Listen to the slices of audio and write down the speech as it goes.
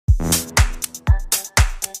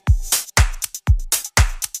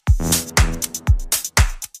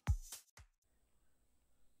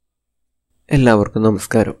എല്ലാവർക്കും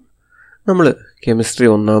നമസ്കാരം. നമ്മൾ കെമിസ്ട്രി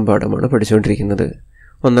ഒന്നാം പാഠമാണ് പഠിച്ചുകൊണ്ടിരിക്കുന്നത്.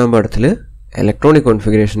 ഒന്നാം പാഠത്തിൽ ഇലക്ട്രോണിക്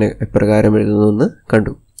കോൺഫിഗറേഷൻ എപ്രകാരം എഴുതുന്നതെന്ന്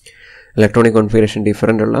കണ്ടു. ഇലക്ട്രോണിക് കോൺഫിഗറേഷൻ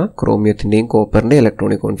ഡിഫറൻ്റ് ഉള്ള ക്രോമിയത്തിൻ്റെയും കോപ്പറിൻ്റെയും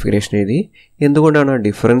ഇലക്ട്രോണിക് കോൺഫിഗറേഷൻ എഴുതി. എന്തുകൊണ്ടാണ് ആ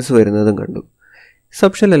ഡിഫറൻസ് വരുന്നതും കണ്ടു.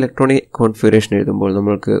 സബ്ഷെൽ ഇലക്ട്രോണിക് കോൺഫിഗറേഷൻ എഴുതുമ്പോൾ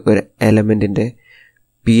നമ്മൾക്ക് ഒരു എലമെൻറ്റിൻ്റെ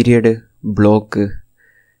പീരിയഡ്, ബ്ലോക്ക്,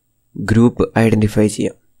 ഗ്രൂപ്പ് ഐഡൻറ്റിഫൈ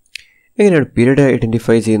ചെയ്യാം. എങ്ങനെയാണ് പീരിയഡ്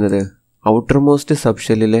ഐഡൻറ്റിഫൈ ചെയ്യുന്നത്? ഔട്ടർ മോസ്റ്റ്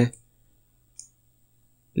സബ്ഷെല്ലിലെ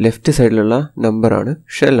ലെഫ്റ്റ് സൈഡിലുള്ള നമ്പറാണ്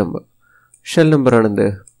ഷെൽ നമ്പർ. ഷെൽ നമ്പറാണ് എന്ത്?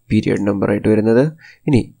 പീരിയഡ് നമ്പറായിട്ട് വരുന്നത്.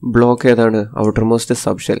 ഇനി ബ്ലോക്ക് ഏതാണ്? ഔട്ടർ മോസ്റ്റ്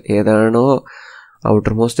സബ്ഷെൽ ഏതാണോ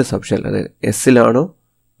ഔട്ടർ മോസ്റ്റ് സബ്ഷെൽ, അത് എസ്സിലാണോ,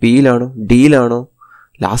 പിയിലാണോ, ഡിയിലാണോ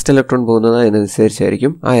ലാസ്റ്റ് ഇലക്ട്രോൺ പോകുന്നത്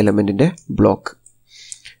എന്നനുസരിച്ചായിരിക്കും ആ എലമെൻറ്റിൻ്റെ ബ്ലോക്ക്.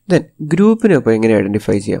 ദെൻ ഗ്രൂപ്പിനെ അപ്പോൾ എങ്ങനെ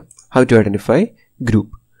ഐഡൻറ്റിഫൈ ചെയ്യാം? How to identify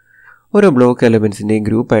group. ഓരോ ബ്ലോക്ക് എലമെൻറ്റ്സിൻ്റെയും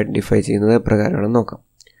ഗ്രൂപ്പ് ഐഡൻറ്റിഫൈ ചെയ്യുന്നത് എപ്രകാരമാണെന്ന് നോക്കാം.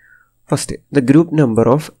 First, the group number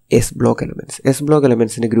of S block elements. S block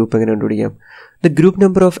എലമെൻറ്റ്സിൻ്റെ group എങ്ങനെ കണ്ടുപിടിക്കാം? The group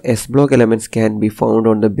number of S block elements can be found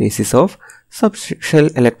on the basis of subshell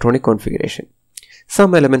electronic configuration.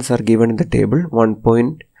 Some elements are given in the table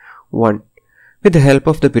 1.1. With the help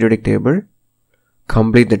of the periodic table,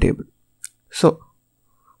 complete the table. So,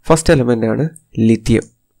 first element ആണ് lithium.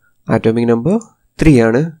 Atomic number 3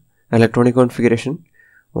 ആണ്. Electronic configuration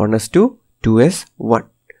 1s2, 2s1.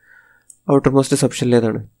 Outermost subshell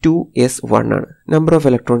ഏതാണ്? 2s1 ആണ്. Number of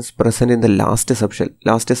electrons present in the last subshell.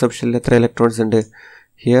 Last subshell എത്ര electrons ഉണ്ട്?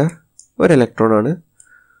 Here ഒരു electron ആണ്.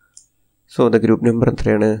 So, the group number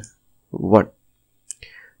എത്രയാണ്? 1.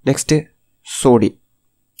 Next, sodium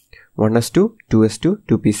 1s2, 2s2,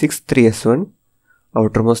 2p6, 3s1.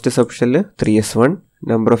 Outermost subshell 3s1.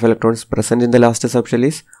 Number of electrons present in the last subshell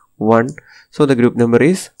is 1. So the group number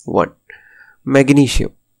is 1.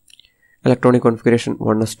 Magnesium electronic configuration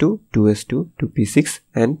 1s2, 2s2, 2p6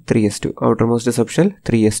 and 3s2. Outermost subshell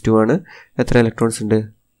 3s2 ആണ്. എത്ര electrons ഉണ്ട്?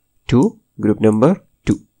 2. Group number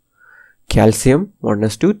 2. Calcium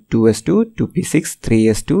 1s2, 2s2, 2p6,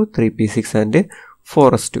 3s2, 3p6 and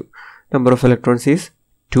 4s2. Number of electrons is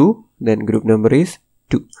 2. Then group number is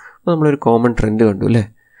 2. അപ്പോൾ നമ്മളൊരു common trend കണ്ടു അല്ലേ?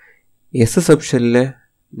 S സബ്ഷെല്ലിലെ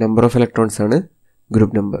number of electrons ആണ്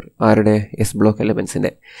group number. ആരുടെ? S block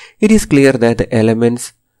എലമെൻസിൻ്റെ. It is clear that elements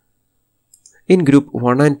in group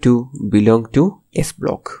 1 and 2 belong to S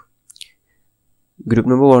block.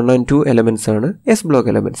 Group number 1 and 2 elements ആണ് S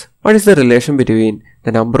block elements. What is the relation between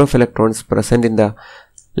the number of electrons present in the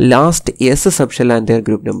last S subshell and their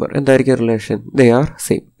group number? എന്തായിരിക്കും relation? They are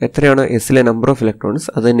same. എത്രയാണ് എസ്സിലെ number of electrons,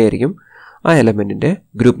 അത് തന്നെയായിരിക്കും ആ എലമെൻറ്റിൻ്റെ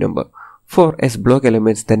group number. Four S block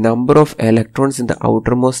elements the number of electrons in the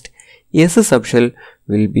outer most S subshell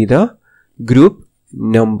will be the group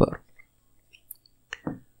number.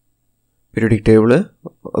 Periodic table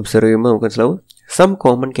observe ചെയ്യുമ്പോൾ നമുക്ക് മനസ്സിലാവും some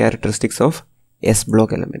common characteristics of S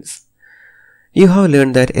block elements. You have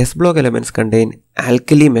learned that S block elements contain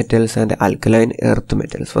alkali metals and alkaline earth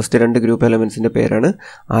metals. First രണ്ട് group എലമെൻസിൻ്റെ പേരാണ്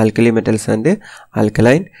alkali metals and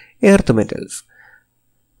alkaline earth metals.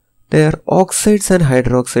 Their oxides and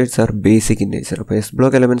hydroxides are basic in nature. അപ്പോൾ S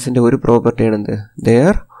block എലമെൻസിൻ്റെ ഒരു പ്രോപ്പർട്ടിയാണ് എന്ത്?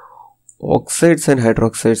 Their oxides and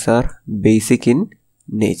hydroxides are basic in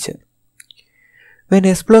nature. When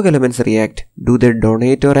S block elements react, do they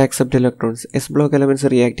donate or accept electrons? S block elements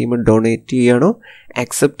react ചെയ്യുമ്പോൾ donate ചെയ്യാണോ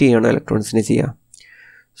accept ചെയ്യാണോ ഇലക്ട്രോൺസിനെ ചെയ്യുക?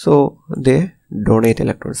 So they donate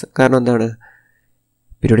electrons. കാരണം എന്താണ്?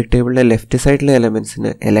 Periodic ടേബിളിലെ left സൈഡിലെ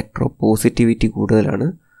എലമെൻസിന് electro positivity കൂടുതലാണ്.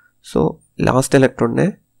 So last ഇലക്ട്രോണിനെ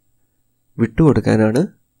വിട്ടുകൊടുക്കാനാണ്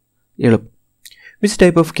എളുപ്പം. Which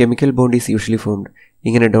type of chemical bond is usually formed?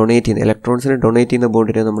 ഇങ്ങനെ donate ചെയ്യുന്ന ഇലക്ട്രോൺസിനെ ഡൊണേറ്റ് ചെയ്യുന്ന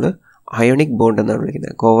ബോണ്ടിനെ നമ്മൾ അയോണിക് ബോണ്ട് എന്നാണ്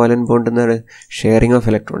വിളിക്കുന്നത്. കോവാലൻ ബോണ്ട് എന്നാണ് ഷെയറിംഗ് ഓഫ്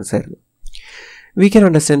ഇലക്ട്രോൺസ് ആയിരുന്നു. We can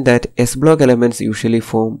understand that S block elements usually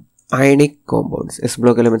form ionic compounds. S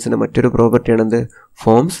block എലമെൻറ്റ്സിൻ്റെ മറ്റൊരു പ്രോപ്പർട്ടിയാണെന്ത്?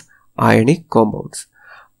 Forms ionic compounds.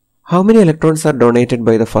 How many electrons are donated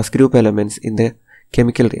by the first group elements in the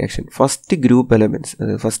chemical reaction? First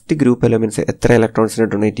group elements എത്ര ഇലക്ട്രോൺസിനെ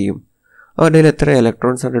donate ചെയ്യും? അവരുടെ എത്ര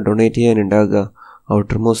electrons ആണ് donate ചെയ്യാനുണ്ടാകുക?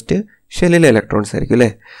 Outer most ഷെല്ലിലെ electrons ആയിരിക്കും അല്ലേ?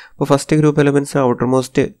 അപ്പോൾ first group elements outer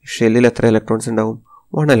most ഷെല്ലിൽ എത്ര ഇലക്ട്രോൺസ് ഉണ്ടാവും?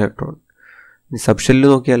 1 ഇലക്ട്രോൺ. സബ് ഷെല്ലിൽ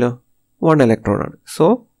നോക്കിയാലോ 1 ഇലക്ട്രോൺ ആണ്. So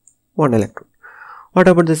 1 electron. What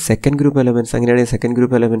about the second group elements? അങ്ങനെയാണെങ്കിൽ സെക്കൻഡ്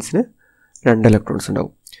ഗ്രൂപ്പ് എലമെൻറ്റ്സിന് 2 ഇലക്ട്രോൺസ്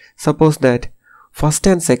ഉണ്ടാവും. Suppose that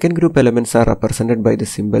first and second group elements are represented by the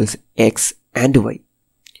symbols X and Y.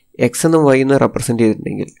 X എന്നും Y എന്ന് represent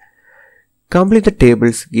ചെയ്തിട്ടുണ്ടെങ്കിൽ complete the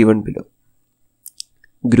tables given below.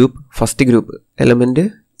 Group first group element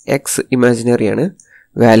X imaginary ആണ്.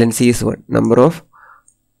 Valency is 1. Number of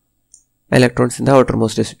electrons in the outer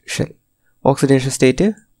most shell. Oxidation state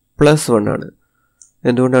 +1 ആണ്.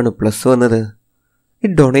 എന്തുകൊണ്ടാണ് +1 വന്നത്?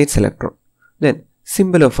 It donates electron. Then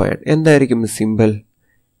simple of iron എന്തായിരിക്കും simple?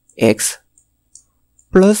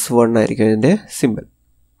 X+1 ആയിരിക്കും അതിൻ്റെ simple.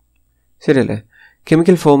 ശരിയല്ലേ?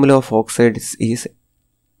 Chemical formula of oxide is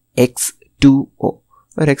X2O.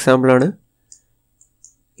 ഒരു എക്സാമ്പിളാണ്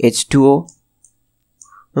H2O.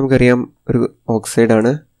 നമുക്കറിയാം ഒരു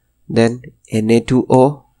ഓക്സൈഡാണ്. Then Na2O,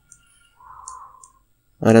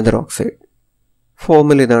 another oxide.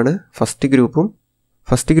 Formula ഇതാണ്. First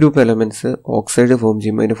group elements oxide form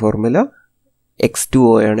ചെയ്യുമ്പോൾ അതിൻ്റെ ഫോർമുല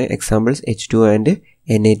X2O ആണ്. Examples H2O and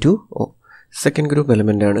Na2O. Second group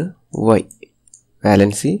element ആണ് Y.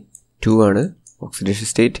 വാലൻസി 2 ആണ്. Oxidation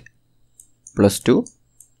state +2.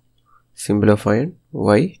 Simple of iron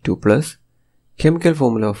Y 2+. Chemical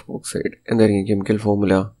formula of oxide എന്തായിരിക്കും? Chemical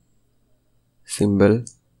formula simple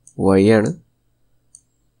Y ആണ്.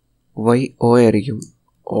 YO ആയിരിക്കും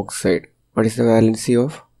oxide. What is the valency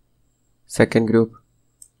of second group?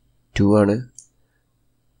 2 ആണ്.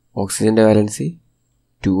 ഓക്സിജൻ്റെ valency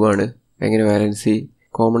 2 ആണ്. എങ്ങനെ valency?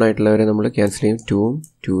 Common ആയിട്ടുള്ളവരെ നമ്മൾ ക്യാൻസൽ ചെയ്യും.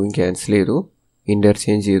 2ഉം ക്യാൻസൽ ചെയ്തു,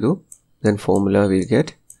 ഇൻ്റർചേഞ്ച് ചെയ്തു. Then formula will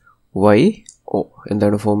get YO.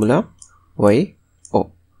 എന്താണ് ഫോർമുല? YO.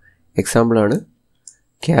 എക്സാമ്പിളാണ്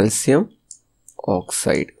കാൽസ്യം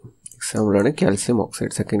ഓക്സൈഡ്.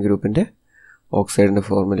 സെക്കൻഡ് ഗ്രൂപ്പിൻ്റെ ഓക്സൈഡിൻ്റെ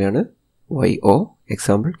ഫോർമുലയാണ് YO.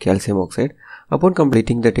 Example calcium oxide. Upon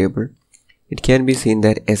completing the table, it can be seen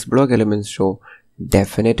that S block elements show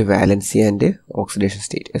definite valency and oxidation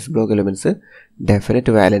state. S block elements definite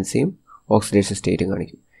valency oxidation state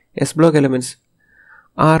കാണിക്കും. S block elements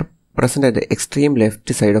are present at the extreme left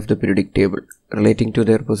side of the periodic table. Relating to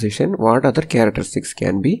their position, what other characteristics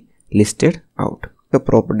can be listed out? The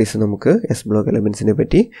properties നമുക്ക് S block elementsനെ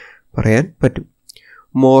പറ്റി പറയാൻ പറ്റും.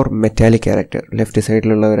 More metallic character. Left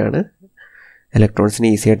സൈഡിലുള്ളവരാണ്. ഇലക്ട്രോൺസിനെ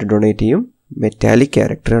easy ആയിട്ട് donate ചെയ്യും. Metallic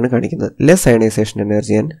ക്യാരക്ടറാണ് കാണിക്കുന്നത്. Less ionisation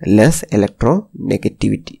energy and less electro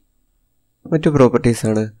negativity. മറ്റു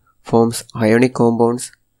പ്രോപ്പർട്ടീസാണ് forms ionic compounds.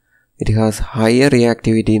 It has higher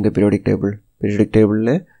reactivity in the periodic table. Periodic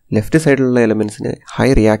ടേബിളിലെ left സൈഡിലുള്ള എലമെൻറ്റ്സിന് high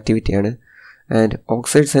റിയാക്ടിവിറ്റിയാണ്. And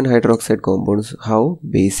oxides and hydroxide compounds how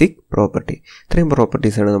basic property. ഇത്രയും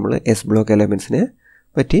പ്രോപ്പർട്ടീസാണ് നമ്മൾ S block എലമെൻറ്റ്സിനെ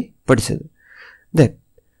പറ്റി പഠിച്ചത്. Then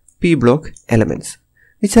P block elements.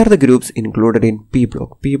 Which are the groups included in P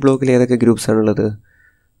block? P ബ്ലോക്കിൽ ഏതൊക്കെ groups ആണുള്ളത്?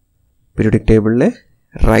 Periodic ടേബിളിലെ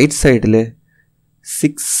right സൈഡിൽ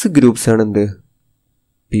 6 groups ആണ് എന്ത്?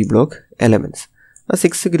 P block elements. ആ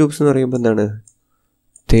 6 ഗ്രൂപ്പ്സ് എന്ന് പറയുമ്പോൾ എന്താണ്?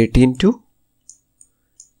 13 to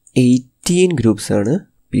 18 ഗ്രൂപ്പ്സ് ആണ്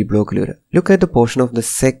പി ബ്ലോക്കിൽ വരിക. Look at the portion of the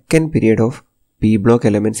second period of P block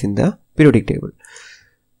elements in the periodic table.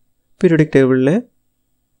 Periodic ടേബിളിലെ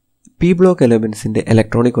P block എലമെൻറ്റ്സിൻ്റെ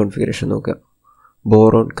electronic configuration നോക്കുക.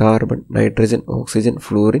 Boron, carbon, nitrogen, oxygen,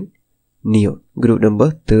 fluorine, neon. Group number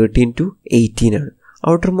 13 to 18 ആണ്.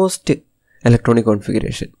 Outer most electronic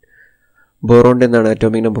configuration ബോറോണിൻ്റെ എന്താണ്?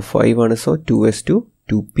 Atomic number 5 ആണ്. So 2s2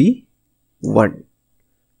 2p1.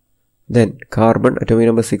 Then carbon atomic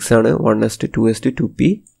number 6 ആണ്. 1s2 2s2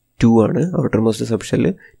 2p2 ആണ്. Outer most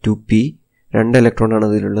subshell 2p, 2 electron ആണ്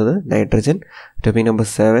അതിലുള്ളത്. Nitrogen atomic number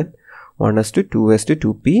 7 1s2 2s2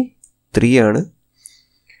 2p3 ആണ്.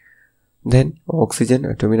 Then oxygen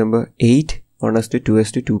atomic number 8 1s2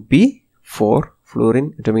 2s2 2p4. Fluorine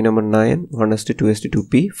atomic number 9 1s2 2s2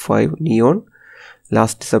 2p5. Neon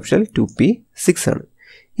last subshell 2p6 ആണ്.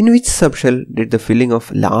 In which subshell did the filling of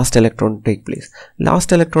last electron take place?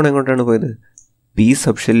 Last electron എങ്ങോട്ടാണ് പോയത്? P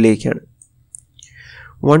സബ്ഷെല്ലിലേക്കാണ്.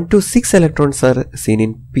 1 to 6 electrons are seen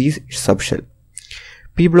in P subshell.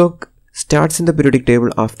 P block starts in the periodic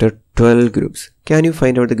table after 12 groups. Can you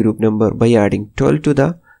find out the group number by adding 12 to the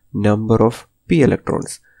number of p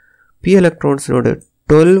electrons? p electronsനോട്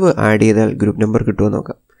 12 add ചെയ്താൽ group number കിട്ടുമോ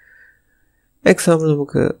നോക്കാം. Example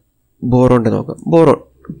നമുക്ക് ബോറോണിൻ്റെ നോക്കാം. Boron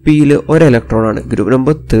പിയിൽ 1 electron ആണ്. Group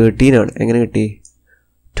number 13 ആണ്. എങ്ങനെ കിട്ടി?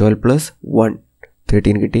 12 + 1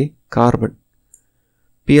 13 കിട്ടി. കാർബൺ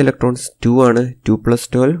പി ഇലക്ട്രോൺസ് 2 ആണ്. 2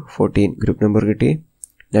 + 12 14 ഗ്രൂപ്പ് നമ്പർ കിട്ടി.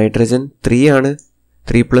 നൈട്രജൻ 3 ആണ്.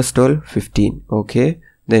 3 + 12 15. ഓക്കെ.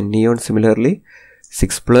 Then neon similarly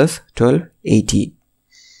 6 + 12 18.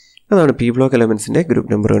 അതാണ് പി ബ്ലോക്ക് എലമെൻറ്റ്സിൻ്റെ ഗ്രൂപ്പ്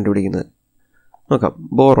നമ്പർ കണ്ടുപിടിക്കുന്നത്. നോക്കാം.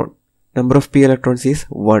 Boron number of P electrons is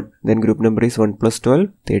 1. Then group number is 1 + 12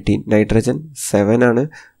 13. Nitrogen 7 ആണ്.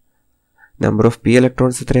 നമ്പർ ഓഫ് പി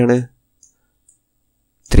ഇലക്ട്രോൺസ് എത്രയാണ്?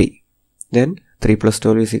 3. ദെൻ 3 +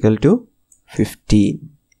 12 = 15.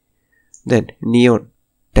 ദെൻ നിയോൺ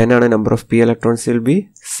 10 ആണ്. Number of P electrons will be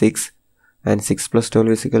 6. and 6 +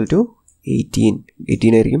 12 = 18.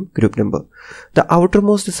 18 ആയിരിക്കും group number. The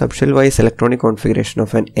outermost subshell wise electronic configuration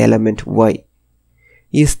of an element Y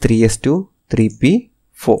is 3s2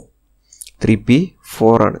 3p4.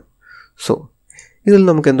 3p4 ആണ്. So ഇതിൽ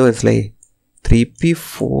നമുക്ക് എന്തോ മനസ്സിലായി?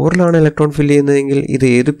 3p4 electron fill ചെയ്യുന്നതെങ്കിൽ ഇത്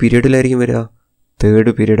ഏത് പീരീഡിലായിരിക്കും വരിക?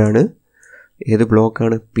 തേർഡ് പീരീഡാണ്. ഏത്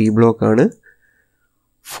ബ്ലോക്കാണ്? പി ബ്ലോക്കാണ്.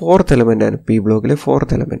 ഫോർത്ത് എലമെൻ്റ് ആണ് പി ബ്ലോക്കിലെ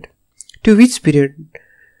fourth element. To which period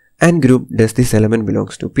and group does this element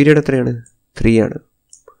belongs to? Period എത്രയാണ്? 3 ആണ്.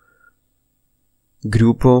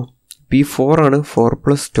 ഗ്രൂപ്പോ P4 ആണ്. 4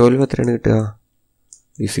 + 12 എത്രയാണ് കിട്ടുക?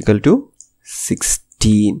 Is equal to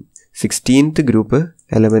 16. 16th group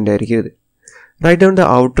element ആയിരിക്കും ഇത്. Write down the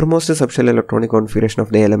outermost subshell electronic configuration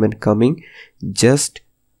of the element coming just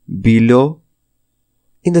below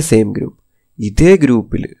in the same group. ഇതേ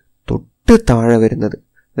ഗ്രൂപ്പിൽ തൊട്ട് താഴെ വരുന്നത്,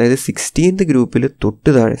 അതായത് 16th ഗ്രൂപ്പിൽ തൊട്ട്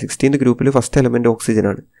താഴെ, 16th ഗ്രൂപ്പിൽ ഫസ്റ്റ് എലമെൻറ്റ്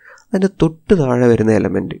ഓക്സിജനാണ്, അതിൻ്റെ തൊട്ട് താഴെ വരുന്ന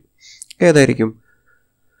എലമെൻറ്റ് ഏതായിരിക്കും?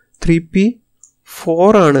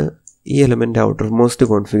 3p4 ആണ് ഈ എലമെൻ്റ് ഔട്ടർമോസ്റ്റ്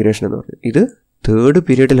കോൺഫിഗറേഷൻ എന്ന് പറഞ്ഞത്. ഇത് തേർഡ്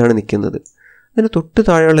പീരീഡിലാണ് നിൽക്കുന്നത്. അതിന് തൊട്ട്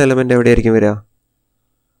താഴെയുള്ള എലമെൻ്റ് എവിടെയായിരിക്കും വരിക?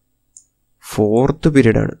 ഫോർത്ത്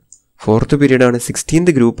പീരീഡാണ്. ഫോർത്ത് പീരീഡാണ്.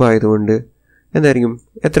 16th ഗ്രൂപ്പ് ആയതുകൊണ്ട് എന്തായിരിക്കും?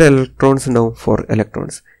 എത്ര ഇലക്ട്രോൺസ് ഉണ്ടാവും? 4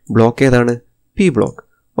 ഇലക്ട്രോൺസ്. ബ്ലോക്ക് ഏതാണ്? P block.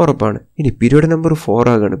 ഉറപ്പാണ്. ഇനി പീരീഡ് നമ്പർ 4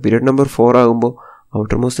 ആകുകയാണ്. പീരീഡ് നമ്പർ 4 ആകുമ്പോൾ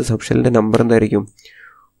ഔട്ടർമോസ്റ്റ് സബ്ഷെല്ലിൻ്റെ നമ്പർ എന്തായിരിക്കും?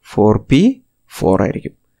 4p4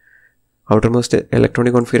 ആയിരിക്കും. ഔട്ടർമോസ്റ്റ്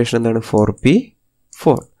ഇലക്ട്രോണിക് കോൺഫിഗറേഷൻ എന്താണ്?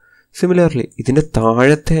 4p4. സിമിലർലി ഇതിൻ്റെ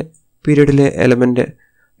താഴത്തെ പീരീഡിലെ എലമെൻ്റ്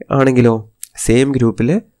ആണെങ്കിലോ സെയിം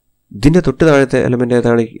ഗ്രൂപ്പിലെ ഇതിൻ്റെ തൊട്ട് താഴത്തെ എലമെൻ്റ്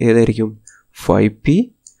ഏതായിരിക്കും?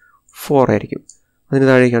 5p4 ആയിരിക്കും. അതിന്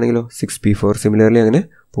താഴേക്കാണെങ്കിലോ 6p4. സിമിലർലി അങ്ങനെ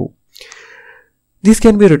പോകും. These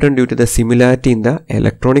can be return due to the similarity in the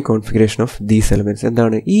electronic configuration of these elements.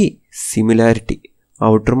 എന്താണ് ഈ similarity?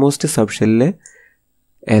 Outermost സബ്ഷെല്ലിലെ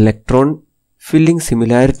electron filling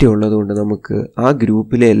similarity ഉള്ളതുകൊണ്ട് നമുക്ക് ആ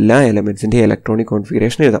ഗ്രൂപ്പിലെ എല്ലാ എലമെൻറ്റ്സിൻ്റെ ഇലക്ട്രോണിക്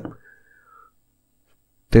കോൺഫിഗറേഷൻ എഴുതാം.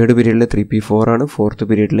 തേർഡ് പീരീഡിലെ 3p4 ആണ്. ഫോർത്ത്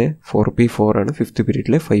പീരീഡിലെ 4p4 ആണ്. ഫിഫ്ത്ത്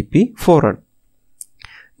പീരീഡിലെ 5p4 ആണ്.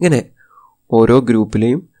 ഇങ്ങനെ ഓരോ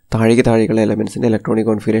ഗ്രൂപ്പിലെയും താഴേക്കുള്ള എലമെൻറ്റ്സിൻ്റെ ഇലക്ട്രോണിക്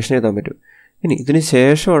കോൺഫിഗറേഷൻ എഴുതാൻ പറ്റും. ഇനി ഇതിന്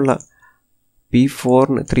ശേഷമുള്ള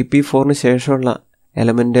 3p4 ശേഷമുള്ള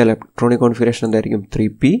എലമെൻ്റ് ഇലക്ട്രോണിക് കോൺഫിഗറേഷൻ എന്തായിരിക്കും?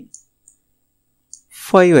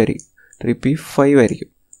 3p5 ആയിരിക്കും. 3p5 ആയിരിക്കും.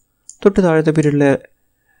 തൊട്ട് താഴത്തെ പീരീഡിലെ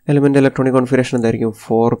എലമെൻ്റ് ഇലക്ട്രോണിക് കോൺഫിഗറേഷൻ എന്തായിരിക്കും?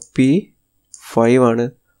 4p5 ആണ്.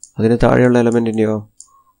 അതിന് താഴെയുള്ള എലമെൻറ്റിൻ്റെയോ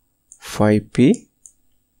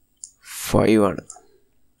 5p5 ആണ്.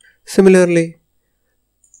 സിമിലർലി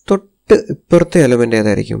തൊട്ട് ഇപ്പുറത്തെ എലമെൻ്റ്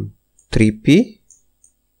ഏതായിരിക്കും?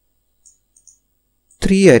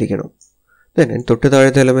 3p3 ആയിരിക്കണം. തൊട്ട്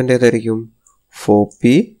താഴത്തെ എലമെൻ്റ് ഏതായിരിക്കും?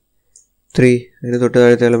 4p3. അതിന് തൊട്ട്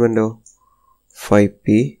താഴത്തെ എലമെൻറ്റോ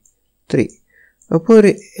 5p3. അപ്പോൾ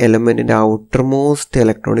ഒരു എലമെൻറ്റിൻ്റെ ഔട്ടർമോസ്റ്റ്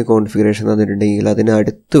ഇലക്ട്രോണിക് കോൺഫിഗറേഷൻ തന്നിട്ടുണ്ടെങ്കിൽ അതിന്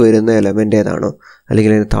അടുത്ത് വരുന്ന എലമെൻ്റ് ഏതാണോ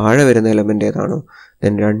അല്ലെങ്കിൽ അതിന് താഴെ വരുന്ന എലമെൻ്റ് ഏതാണോ,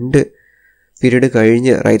 ദെൻ 2 പീരീഡ്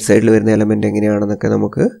കഴിഞ്ഞ് റൈറ്റ് സൈഡിൽ വരുന്ന എലമെൻ്റ് എങ്ങനെയാണെന്നൊക്കെ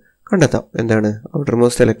നമുക്ക് കണ്ടെത്താം. എന്താണ്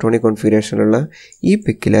ഔട്ടർമോസ്റ്റ് ഇലക്ട്രോണിക് കോൺഫിഗറേഷനുള്ള ഈ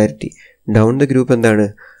പെക്യുലാരിറ്റി. ഡൗൺ ദ ഗ്രൂപ്പ് എന്താണ്?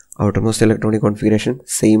 ഔട്ടർമോസ്റ്റ് ഇലക്ട്രോണിക് കോൺഫിഗറേഷൻ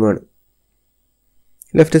സെയിം ആണ്.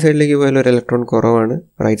 ലെഫ്റ്റ് സൈഡിലേക്ക് പോയാൽ ഒരു ഇലക്ട്രോൺ കുറവാണ്,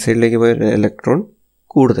 റൈറ്റ് സൈഡിലേക്ക് പോയാൽ ഒരു ഇലക്ട്രോൺ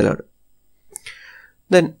കൂടുതലാണ്.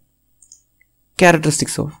 Then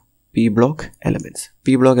characteristics of p block elements. p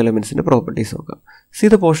block elements in the properties നോക്കാം. See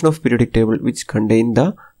the portion of periodic table which contain the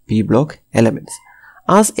p block elements.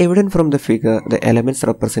 As evident from the figure, the elements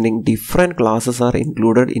representing different classes are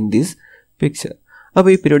included in this picture. അപ്പോൾ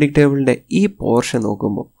ഈ periodic ടേബിളിൻ്റെ ഈ portion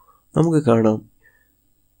നോക്കുമ്പോൾ നമുക്ക് കാണാം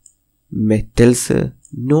metals,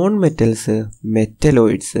 non metals,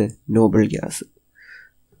 metalloids, noble gas.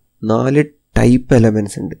 4 type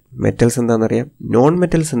elements ഉണ്ട്. Metals എന്താണെന്നറിയാം, non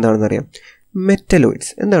metals എന്താണെന്നറിയാം, മെറ്റലോയിഡ്സ്.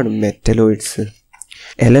 എന്താണ് metalloids?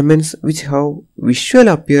 Elements which have visual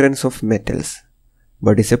appearance of metals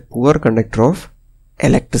but is A poor conductor of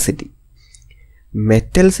electricity.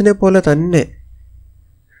 മെറ്റൽസിനെ പോലെ തന്നെ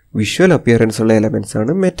വിഷ്വൽ അപ്പിയറൻസ് ഉള്ള എലമെൻറ്റ്സ്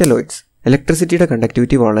ആണ് മെറ്റലോയിഡ്സ്. ഇലക്ട്രിസിറ്റിയുടെ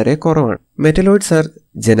കണ്ടക്ടിവിറ്റി വളരെ കുറവാണ്. Metalloids are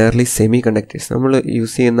generally semi conductors. നമ്മൾ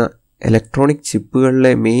യൂസ് ചെയ്യുന്ന ഇലക്ട്രോണിക്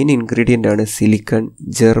ചിപ്പുകളിലെ മെയിൻ ഇൻഗ്രീഡിയൻ്റ് ആണ് സിലിക്കൺ,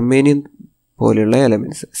 ജെർമേനിയം പോലെയുള്ള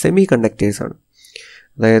എലമെൻറ്റ്സ്. സെമി കണ്ടക്ടേഴ്സാണ്.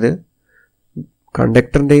 അതായത്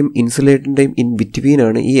കണ്ടക്ടറിൻ്റെയും ഇൻസുലേറ്ററിൻ്റെയും ഇൻ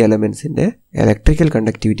ബിറ്റ്വീനാണ് ഈ എലമെൻറ്റ്സിൻ്റെ ഇലക്ട്രിക്കൽ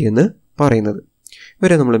കണ്ടക്ടിവിറ്റി എന്ന് പറയുന്നത്.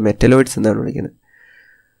 ഇവരെ നമ്മൾ മെറ്റലോയിഡ്സ് എന്നാണ് വിളിക്കുന്നത്.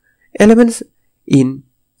 Elements in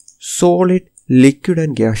solid, liquid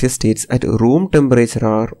and gaseous states at room temperature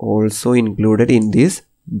are also included in this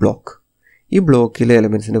block. ഈ ബ്ലോക്കിലെ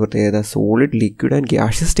എലമെൻറ്റ്സിൻ്റെ പ്രത്യേകത solid, liquid and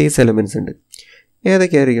gaseous States elements ഉണ്ട്.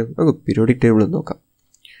 ഏതൊക്കെയായിരിക്കും? നമുക്ക് പീരിയോഡിക് ടേബിൾ നോക്കാം.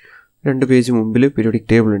 2 പേജ് മുമ്പിൽ പീരിയോഡിക്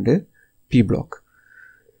ടേബിൾ ഉണ്ട്. P block.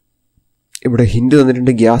 ഇവിടെ ഹിൻഡ്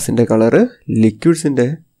തന്നിട്ടുണ്ട് ഗ്യാസിൻ്റെ കളറ്, ലിക്വിഡ്സിൻ്റെ.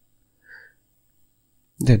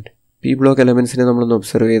 ദെൻ പി ബ്ലോക്ക് എലമെൻറ്റ്സിനെ നമ്മളൊന്ന്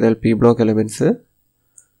ഒബ്സർവ് ചെയ്താൽ, പി ബ്ലോക്ക് എലമെൻറ്റ്സ്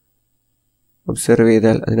ഒബ്സർവ്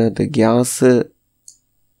ചെയ്താൽ അതിനകത്ത് ഗ്യാസ്,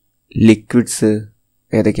 ലിക്വിഡ്സ്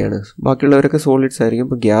ഏതൊക്കെയാണ്? ബാക്കിയുള്ളവരൊക്കെ സോളിഡ്സ് ആയിരിക്കും.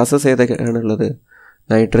 ഇപ്പോൾ gases ഏതൊക്കെയാണുള്ളത്?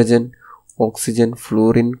 Nitrogen, oxygen,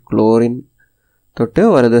 fluorine, chlorine തൊട്ട്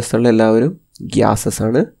വലതുവശത്തുള്ള എല്ലാവരും ഗ്യാസസ്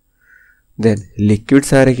ആണ്. ദെൻ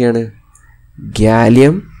ലിക്വിഡ്സ് ആരൊക്കെയാണ്?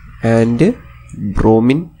 Gallium and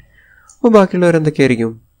bromine. അപ്പോൾ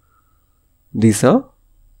ബാക്കിയുള്ളവരെന്തൊക്കെയായിരിക്കും? These are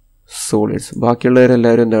solids.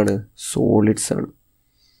 ബാക്കിയുള്ളവരെല്ലാവരും എന്താണ്? സോളിഡ്സ് ആണ്.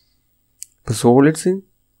 ഇപ്പോൾ സോളിഡ്സ്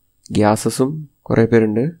ഗ്യാസസും കുറേ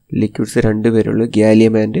പേരുണ്ട്, liquids 2 പേരുള്ളൂ,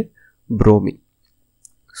 gallium and bromine.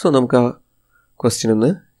 So നമുക്ക് ആ ക്വസ്റ്റ്യൻ ഒന്ന്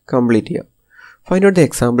കംപ്ലീറ്റ് ചെയ്യാം. Find out the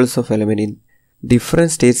examples of element in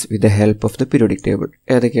different States with the help of the periodic table.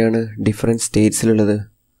 ഏതൊക്കെയാണ് ഡിഫറെൻറ്റ് സ്റ്റേറ്റ്സിലുള്ളത്?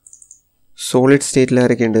 സോളിഡ് സ്റ്റേറ്റിൽ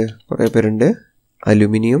ആരൊക്കെയുണ്ട്? കുറേ പേരുണ്ട്.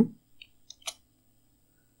 Aluminium,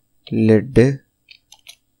 lead,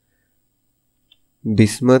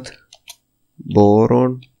 bismuth,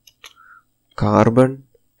 boron, carbon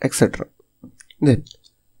etcetera. Then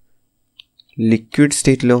liquid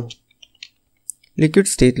സ്റ്റേറ്റിലോ?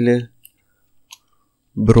 Liquid സ്റ്റേറ്റിൽ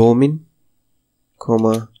ബ്രോമിൻ,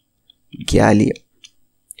 ഗാലിയം.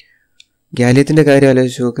 ഗാലിയത്തിൻ്റെ കാര്യം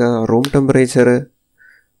ആലോചിച്ച് നോക്കുക. റൂം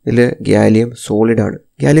ടെമ്പറേച്ചറിൽ ഗാലിയം സോളിഡാണ്.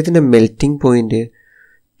 ഗാലിയത്തിൻ്റെ മെൽറ്റിംഗ് പോയിൻറ്റ്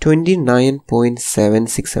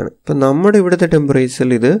 29.76 ആണ്. ഇപ്പം നമ്മുടെ ഇവിടുത്തെ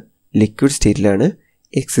ടെമ്പറേച്ചറിൽ ഇത് ലിക്വിഡ് സ്റ്റേറ്റിലാണ്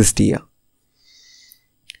എക്സിസ്റ്റ് ചെയ്യുക.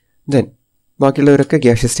 ദെൻ ബാക്കിയുള്ളവരൊക്കെ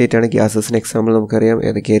ഗ്യാഷ്യസ് സ്റ്റേറ്റാണ്. ഗ്യാസസിന് എക്സാമ്പിൾ നമുക്കറിയാം.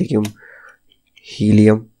 ഏതൊക്കെയായിരിക്കും?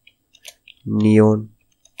 ഹീലിയം, നിയോൺ,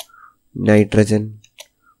 നൈട്രജൻ,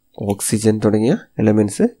 ഓക്സിജൻ തുടങ്ങിയ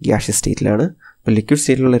എലമെൻറ്റ്സ് ഗ്യാഷ്യസ് സ്റ്റേറ്റിലാണ്. അപ്പോൾ ലിക്വിഡ്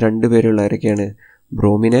സ്റ്റേറ്റിലുള്ള 2 പേരുള്ള ആരൊക്കെയാണ്?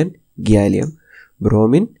 Bromine and gallium.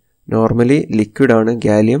 Bromine normally ലിക്വിഡാണ്.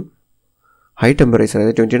 Gallium high temperature,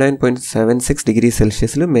 അതായത് 29.76 ഡിഗ്രി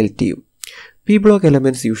സെൽഷ്യസിൽ മെൽറ്റ് ചെയ്യും. P block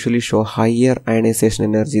elements usually show higher ionisation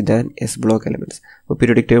energy than S block elements. അപ്പോൾ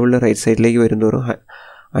periodic ടേബിളിൻ്റെ right സൈഡിലേക്ക് വരുന്നതോറും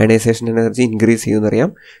ionisation energy increase ചെയ്യുമെന്നറിയാം.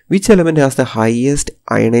 Which element has the highest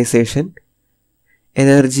ionisation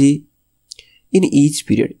energy in each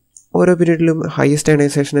period? ഓരോ പീരീഡിലും highest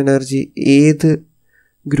ionisation energy ഏത്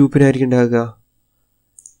ഗ്രൂപ്പിനായിരിക്കും ഉണ്ടാകുക?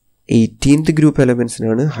 18th group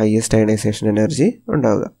എലമെൻറ്റ്സിനാണ് highest ionisation energy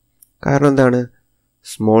ഉണ്ടാവുക. കാരണം എന്താണ്?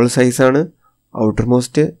 Small സൈസാണ്, outer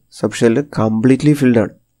most subshell completely filled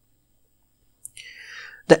ആണ്.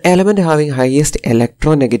 The element having highest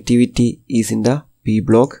electro negativity is in the P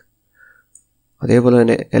block. അതേപോലെ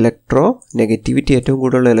തന്നെ ഇലക്ട്രോ നെഗറ്റിവിറ്റി ഏറ്റവും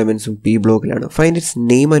കൂടുതലുള്ള എലമെൻറ്റ്സും P ബ്ലോക്കിലാണ്. Find it's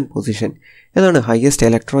name and position. ഏതാണ് highest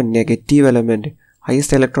electro negative element?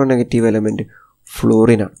 Highest electro negative element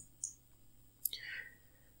ഫ്ലൂറിനാണ്.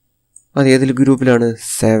 അത് ഏതിൽ ഗ്രൂപ്പിലാണ്?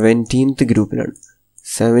 17th ഗ്രൂപ്പിലാണ്.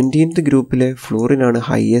 17th ഗ്രൂപ്പിലെ ഫ്ലൂറിനാണ്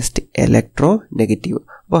highest electro negative.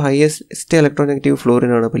 അപ്പോൾ highest electro negative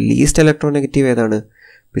ഫ്ലൂറിനാണ്. അപ്പോൾ ലീസ്റ്റ് ഇലക്ട്രോ നെഗറ്റീവ് ഏതാണ്?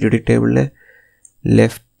 പീരിയോഡിക് ടേബിളിലെ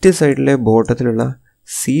ലെഫ്റ്റ് സൈഡിലെ ബോട്ടത്തിലുള്ള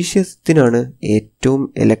സീഷ്യത്തിനാണ് ഏറ്റവും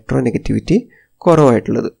electro negativity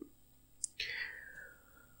കുറവായിട്ടുള്ളത്.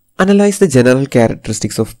 Analyse the general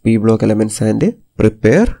characteristics of P block elements and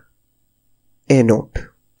prepare A not.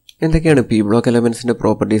 എന്തൊക്കെയാണ് P block എലമെൻറ്റ്സിൻ്റെ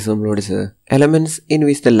properties നമ്മൾ പഠിച്ചത്? Elements in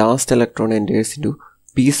which the last electron enters in to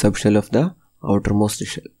P subshell of the outer most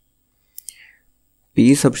shell. P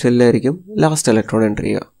സബ്ഷെല്ലിലായിരിക്കും last electron enter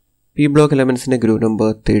ചെയ്യുക. P block എലമെൻറ്റ്സിൻ്റെ group number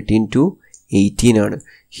 13 to 18 ആണ്.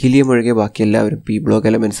 Helium ഒഴികെ ബാക്കി എല്ലാവരും P block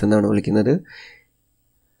elements എന്നാണ് വിളിക്കുന്നത്.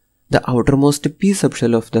 The outermost P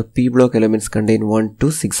subshell of the P block elements contain 1 to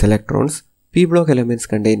 6 electrons. P block elements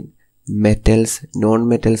contain metals,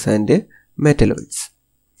 non-metals and metalloids.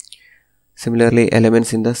 Similarly,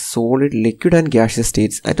 elements in the solid, liquid and gaseous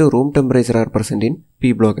states at a room temperature are present in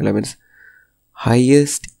p block elements.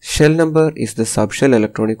 Highest shell number is the subshell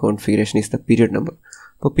electronic configuration is the period number.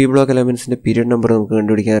 അപ്പോൾ p block elementsൻ്റെ period number നമുക്ക്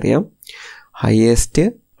കണ്ടുപിടിക്കാൻ അറിയാം. Highest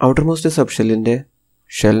outermost സബ്ഷെല്ലിൻ്റെ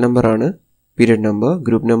shell number ആണ് period number.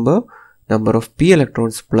 Group number number of p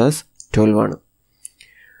electrons plus 12 ആണ്.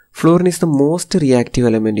 Fluorine is the most reactive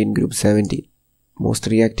element in group 17. Most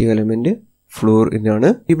reactive element fluorine ആണ്.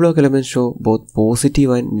 p block elements show both positive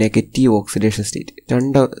and negative oxidation state.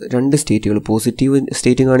 രണ്ട് സ്റ്റേറ്റുകൾ, positive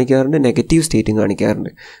സ്റ്റേറ്റും കാണിക്കാറുണ്ട്, negative സ്റ്റേറ്റും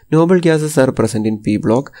കാണിക്കാറുണ്ട്. Noble gases are present in p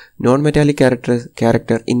block. Non metallic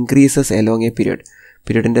character increases along A period.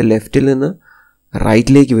 പീരിയഡിൻ്റെ ലെഫ്റ്റിൽ നിന്ന്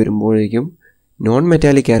റൈറ്റിലേക്ക് വരുമ്പോഴേക്കും non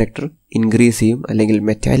metallic character increase ചെയ്യും, അല്ലെങ്കിൽ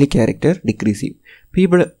മെറ്റാലിക് ക്യാരക്ടർ ഡിക്രീസ് ചെയ്യും.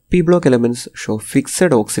 p block elements show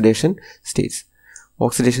fixed oxidation States.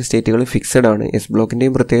 Oxidation സ്റ്റേറ്റുകൾ fixed ആണ്. എസ്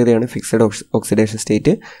ബ്ലോക്കിൻ്റെയും പ്രത്യേകതയാണ് fixed oxidation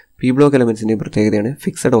state. P block എലമെൻസിൻ്റെയും പ്രത്യേകതയാണ്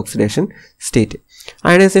fixed oxidation state.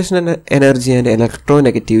 Ionisation energy and electro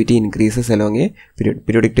negativity increases along A period.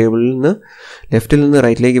 Periodic ടേബിളിൽ നിന്ന് ലെഫ്റ്റിൽ നിന്ന്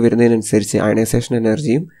റൈറ്റിലേക്ക് വരുന്നതിനനുസരിച്ച് ionisation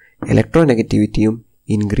എനർജിയും ഇലക്ട്രോ നെഗറ്റിവിറ്റിയും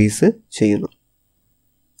ഇൻക്രീസ് ചെയ്യുന്നു.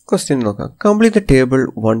 ക്വസ്റ്റ്യൻ നോക്കാം. Complete the table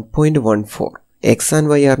 1.14. X and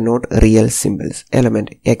Y are not real symbols. Element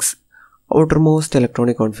X, outermost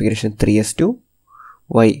electronic configuration 3s2,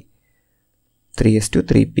 Y 3s2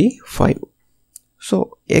 3p5. So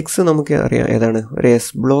X നമുക്ക് അറിയാം ഏതാണ്, ഒരു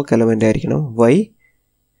എസ് ബ്ലോക്ക് എലമെൻ്റ് ആയിരിക്കണം, വൈ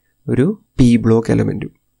ഒരു പി ബ്ലോക്ക്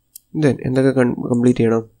എലമെൻറ്റും. ദെൻ എന്തൊക്കെ complete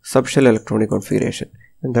ചെയ്യണം, സബ്ഷെൽ ഇലക്ട്രോണിക് കോൺഫിഗറേഷൻ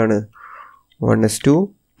എന്താണ്, 1s2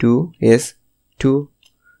 2s2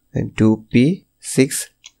 and 2p6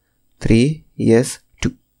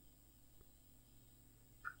 3s2.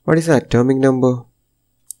 What is atomic number?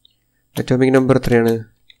 Atomic number എത്രയാണ്,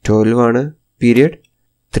 12 ആണ്. പീരിയഡ്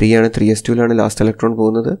 3 ആണ്, 3s2ലാണ് ലാസ്റ്റ് ഇലക്ട്രോൺ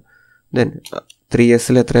പോകുന്നത്. ദെൻ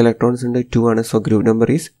 3s എത്ര ഇലക്ട്രോൺസ് ഉണ്ട്, 2 ആണ്. So group number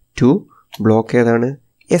is 2. Block ഏതാണ്,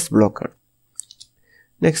 എസ് ബ്ലോക്കാണ്.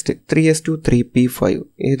 നെക്സ്റ്റ് 3s2 3p5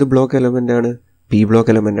 ഏത് ബ്ലോക്ക് എലമെൻ്റ് ആണ്, പി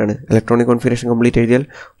ബ്ലോക്ക് എലമെൻ്റ് ആണ്. ഇലക്ട്രോണിക് കോൺഫിഗറേഷൻ കംപ്ലീറ്റ് എഴുതിയാൽ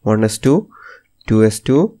 1s2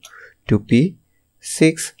 2s2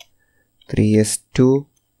 2p6 3s2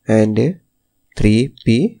 and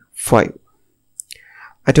 3p5.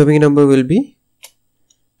 Atomic number will be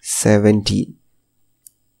 17.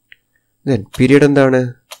 Then period എന്താണ്,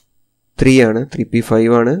 3 ആണ്,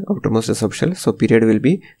 3p5 ആണ് outermost subshell. So period will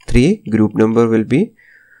be 3. Group number will be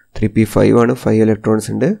 3p5 ആണ്, 5 electrons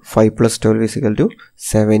ഉണ്ട്. 5 plus 12 is equal to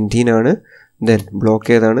 17 ആണ്. Then block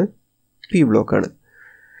ഏതാണ്, p block ആണ്.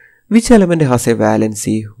 Which element has a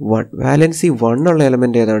valency 1? Valency 1 ഉള്ള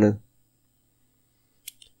element ഏതാണ്,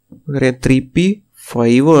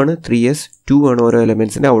 3p5 ആണ്, 3s2 ആണ് ഓരോ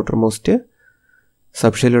എലമെൻസിൻ്റെ ഔട്ടർമോസ്റ്റ്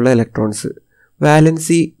സബ്ഷെല്ലുള്ള ഇലക്ട്രോൺസ്.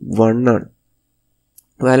 വാലൻസി 1 ആണ്.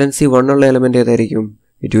 വാലൻസി 1 ഉള്ള എലമെൻ്റ് ഏതായിരിക്കും,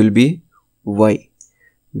 it will be Y.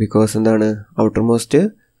 Because എന്താണ്, ഔട്ടർമോസ്റ്റ്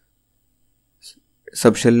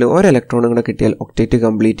സബ്ഷെല്ലിൽ ഓരോ ഇലക്ട്രോണും കൂടെ കിട്ടിയാൽ ഒക്ടേറ്റ്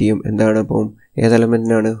കംപ്ലീറ്റ് ചെയ്യും. എന്താണ് അപ്പം ഏത്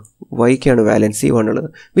എലമെൻറ്റിനാണ്, വൈക്കാണ് വാലൻസി 1 ഉള്ളത്.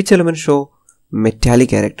 Which element show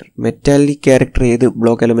metallic character? Metallic character ഏത്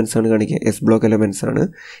ബ്ലോക്ക് എലമെൻറ്റ്സ് ആണ് കാണിക്കുക, എസ് ബ്ലോക്ക് എലമെൻറ്റ്സ് ആണ്.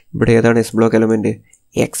 ഇവിടെ ഏതാണ് എസ് ബ്ലോക്ക് എലമെൻറ്റ്,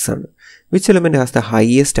 എക്സ് ആണ്. Which element has the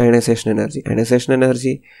highest ionisation energy? Ionisation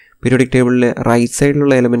energy periodic ടേബിളിലെ right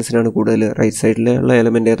സൈഡിലുള്ള എലമെൻറ്റ്സിനാണ് കൂടുതൽ. റൈറ്റ് സൈഡിലുള്ള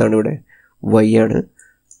എലമെൻറ്റ് ഏതാണ് ഇവിടെ, വൈ ആണ്.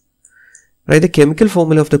 Write the chemical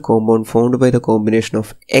formula of the compound formed by the combination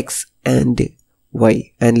of X and Y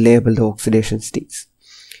and label the oxidation States.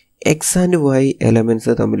 X and Y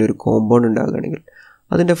elements തമ്മിലൊരു compound ഉണ്ടാകുകയാണെങ്കിൽ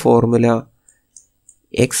അതിൻ്റെ formula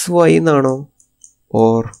X Y എന്നാണോ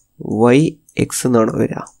or Y X എന്നാണോ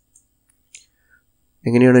വരിക?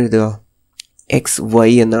 എങ്ങനെയാണ് എഴുതുക, X Y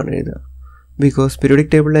എന്നാണ് എഴുതുക. Because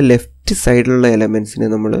periodic ടേബിളിലെ left സൈഡിലുള്ള എലമെൻറ്റ്സിനെ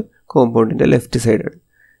നമ്മൾ കോമ്പൗണ്ടിൻ്റെ ലെഫ്റ്റ് സൈഡാണ്.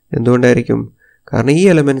 എന്തുകൊണ്ടായിരിക്കും, കാരണം ഈ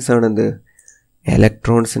എലമെൻറ്റ്സ് ആണെന്ത്,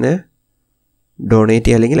 ഇലക്ട്രോൺസിനെ ഡൊണേറ്റ്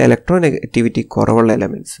ചെയ്യുക അല്ലെങ്കിൽ ഇലക്ട്രോ നെഗറ്റിവിറ്റി കുറവുള്ള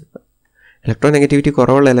എലമെൻറ്റ്സ്. ഇലക്ട്രോ നെഗറ്റിവിറ്റി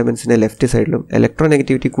കുറവുള്ള എലമെൻറ്റ്സിനെ ലെഫ്റ്റ് സൈഡിലും ഇലക്ട്രോ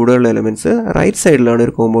നെഗറ്റിവിറ്റി കൂടുതലുള്ള എലമെൻറ്റ്സ് റൈറ്റ് സൈഡിലാണ്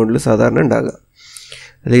ഒരു കോമ്പൗണ്ടിൽ സാധാരണ ഉണ്ടാകുക.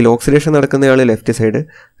 അല്ലെങ്കിൽ oxidation നടക്കുന്നയാൾ left side,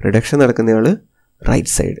 reduction നടക്കുന്നയാൾ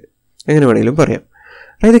right side, എങ്ങനെ വേണമെങ്കിലും പറയാം.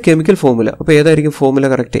 അതായത് കെമിക്കൽ ഫോർമുല, അപ്പോൾ ഏതായിരിക്കും ഫോർമുല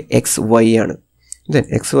കറക്റ്റ്, എക്സ് വൈ ആണ്. Then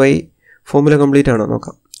X Y formula complete ആണോ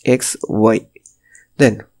നോക്കാം, X Y.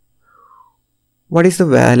 Then what is the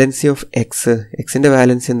valency of X? എക്സിൻ്റെ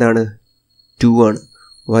വാലൻസി എന്താണ്, 2 ആണ്.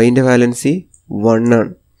 വൈൻ്റെ വാലൻസി 1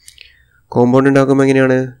 ആണ്. കോമ്പൗണ്ട് ഉണ്ടാക്കുമ്പോൾ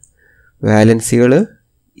എങ്ങനെയാണ്, വാലൻസികൾ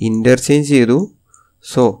ഇൻ്റർചേഞ്ച് ചെയ്തു.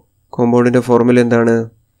 സോ കോമ്പൗണ്ടിൻ്റെ ഫോർമുല എന്താണ്,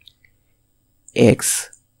 എക്സ്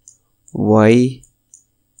വൈ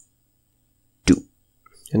 2.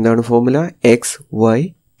 എന്താണ് ഫോർമുല, എക്സ് വൈ